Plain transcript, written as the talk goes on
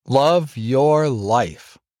Love your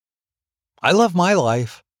life. I love my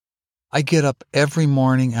life. I get up every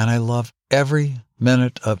morning and I love every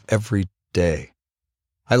minute of every day.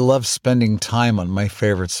 I love spending time on my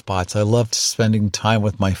favorite spots. I love spending time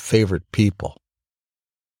with my favorite people.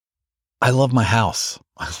 I love my house.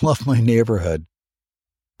 I love my neighborhood.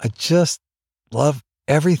 I just love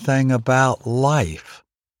everything about life.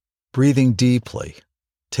 Breathing deeply,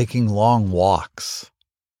 taking long walks.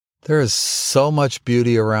 There is so much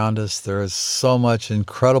beauty around us. There is so much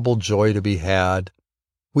incredible joy to be had.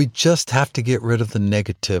 We just have to get rid of the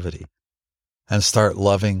negativity and start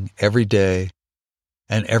loving every day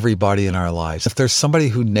and everybody in our lives. If there's somebody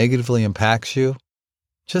who negatively impacts you,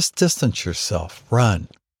 just distance yourself. Run.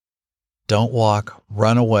 Don't walk.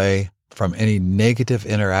 Run away from any negative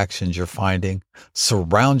interactions you're finding.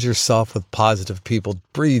 Surround yourself with positive people.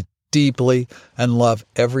 Breathe deeply and love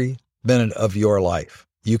every minute of your life.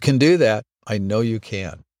 You can do that. I know you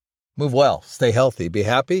can. Move well, stay healthy, be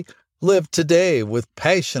happy, live today with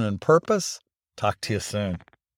passion and purpose. Talk to you soon.